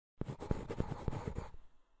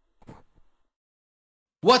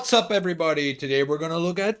What's up everybody? Today we're gonna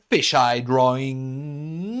look at fisheye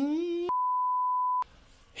drawing.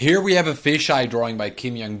 Here we have a fisheye drawing by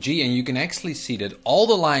Kim Jung Gi, and you can actually see that all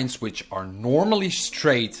the lines which are normally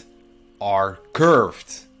straight are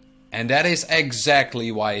curved. And that is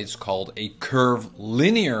exactly why it's called a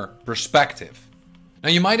curvilinear perspective.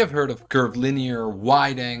 Now you might have heard of curvilinear,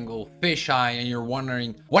 wide angle, fisheye, and you're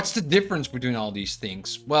wondering what's the difference between all these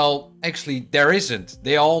things? Well, actually there isn't.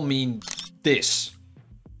 They all mean this.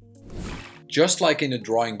 Just like in the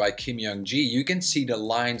drawing by Kim Jung Gi, you can see the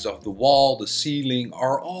lines of the wall, the ceiling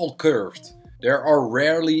are all curved. There are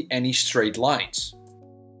rarely any straight lines.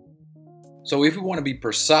 So if we want to be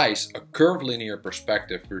precise, a curvilinear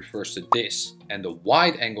perspective refers to this, and the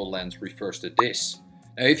wide angle lens refers to this.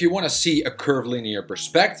 Now if you want to see a curvilinear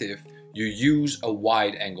perspective, you use a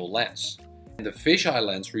wide angle lens. And the fisheye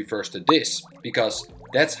lens refers to this, because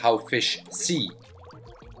that's how fish see.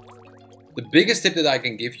 The biggest tip that I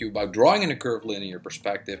can give you about drawing in a curvilinear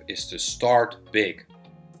perspective is to start big.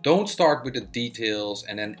 Don't start with the details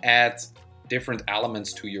and then add different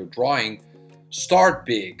elements to your drawing. Start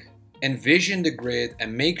big. Envision the grid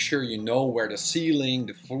and make sure you know where the ceiling,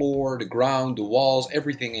 the floor, the ground, the walls,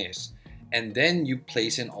 everything is. And then you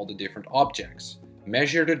place in all the different objects.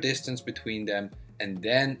 Measure the distance between them and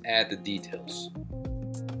then add the details.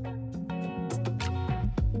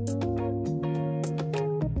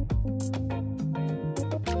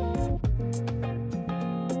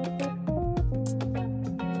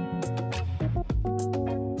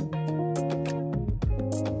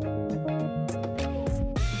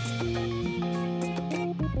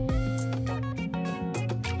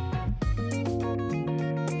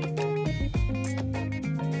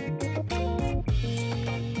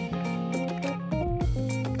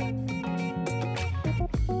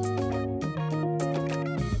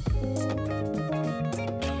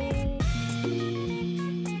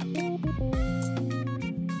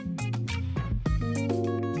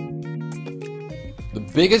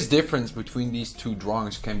 The biggest difference between these two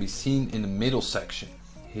drawings can be seen in the middle section,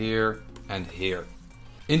 here and here.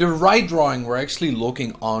 In the right drawing we're actually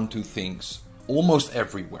looking onto things, almost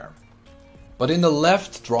everywhere. But in the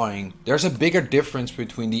left drawing there's a bigger difference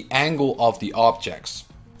between the angle of the objects.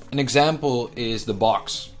 An example is the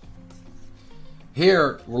box.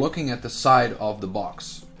 Here we're looking at the side of the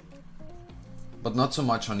box, but not so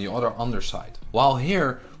much on the other underside. While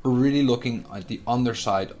here we're really looking at the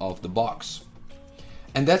underside of the box.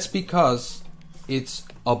 And that's because it's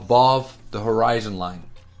above the horizon line.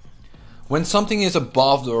 When something is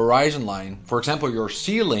above the horizon line, for example your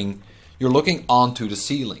ceiling, you're looking onto the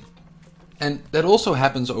ceiling. And that also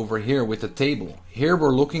happens over here with the table. Here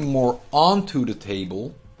we're looking more onto the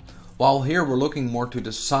table, while here we're looking more to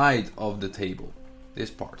the side of the table,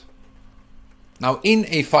 this part. Now in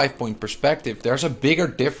a 5-point perspective, there's a bigger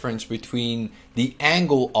difference between the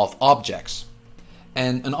angle of objects.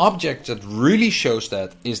 And an object that really shows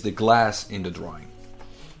that is the glass in the drawing.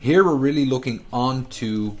 Here we're really looking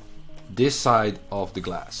onto this side of the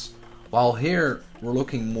glass, while here we're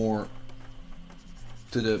looking more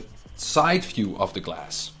to the side view of the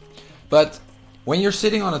glass. But when you're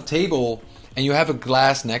sitting on a table and you have a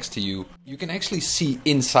glass next to you, you can actually see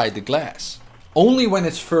inside the glass. Only when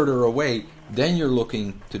it's further away, then you're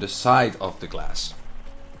looking to the side of the glass.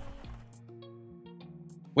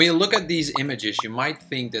 When you look at these images, you might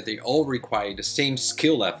think that they all require the same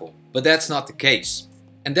skill level, but that's not the case.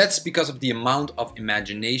 And that's because of the amount of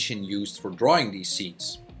imagination used for drawing these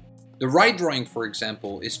scenes. The right drawing, for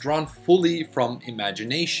example, is drawn fully from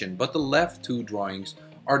imagination, but the left two drawings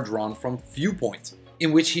are drawn from viewpoint,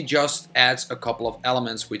 in which he just adds a couple of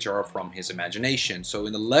elements which are from his imagination. So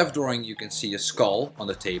in the left drawing you can see a skull on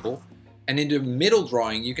the table, and in the middle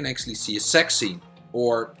drawing you can actually see a sex scene.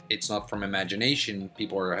 Or it's not from imagination,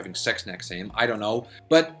 people are having sex next to him, I don't know.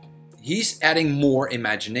 But he's adding more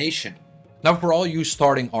imagination. Now for all you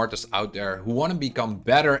starting artists out there who want to become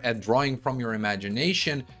better at drawing from your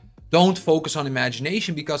imagination, don't focus on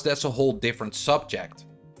imagination because that's a whole different subject.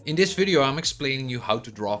 In this video I'm explaining you how to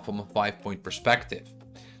draw from a 5-point perspective.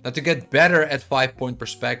 Now to get better at 5-point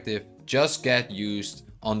perspective, just get used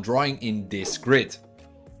on drawing in this grid.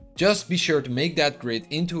 Just be sure to make that grid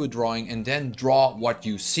into a drawing and then draw what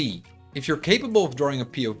you see. If you're capable of drawing a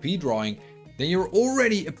POV drawing, then you're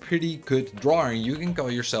already a pretty good drawer and you can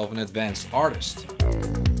call yourself an advanced artist.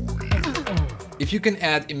 If you can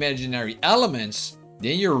add imaginary elements,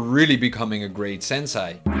 then you're really becoming a great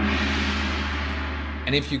sensei.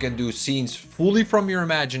 And if you can do scenes fully from your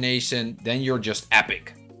imagination, then you're just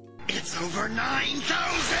epic. It's over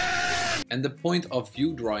 9,000! And the point of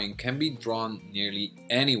view drawing can be drawn nearly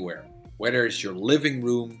anywhere, whether it's your living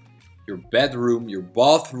room, your bedroom, your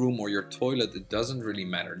bathroom, or your toilet, it doesn't really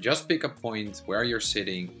matter. Just pick a point where you're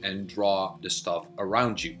sitting and draw the stuff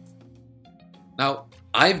around you. Now,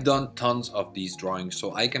 I've done tons of these drawings,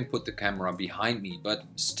 so I can put the camera behind me, but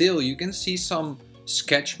still you can see some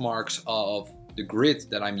sketch marks of the grid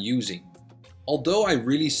that I'm using. Although I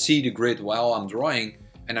really see the grid while I'm drawing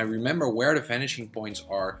and I remember where the vanishing points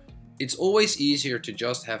are, it's always easier to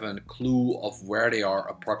just have a clue of where they are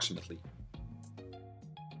approximately.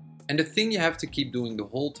 And the thing you have to keep doing the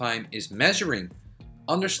whole time is measuring.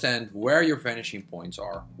 Understand where your vanishing points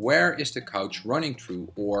are. Where is the couch running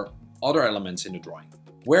through, or other elements in the drawing?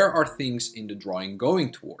 Where are things in the drawing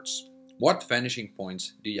going towards? What vanishing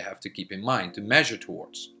points do you have to keep in mind to measure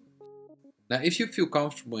towards? Now, if you feel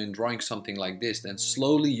comfortable in drawing something like this, then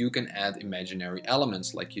slowly you can add imaginary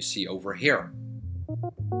elements like you see over here.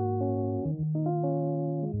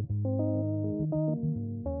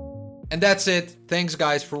 And that's it. Thanks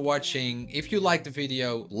guys for watching. If you liked the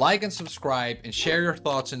video, like and subscribe and share your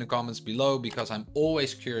thoughts in the comments below, because I'm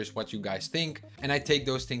always curious what you guys think and I take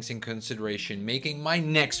those things in consideration making my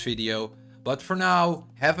next video. But for now,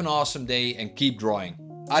 have an awesome day and keep drawing.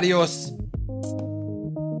 Adios!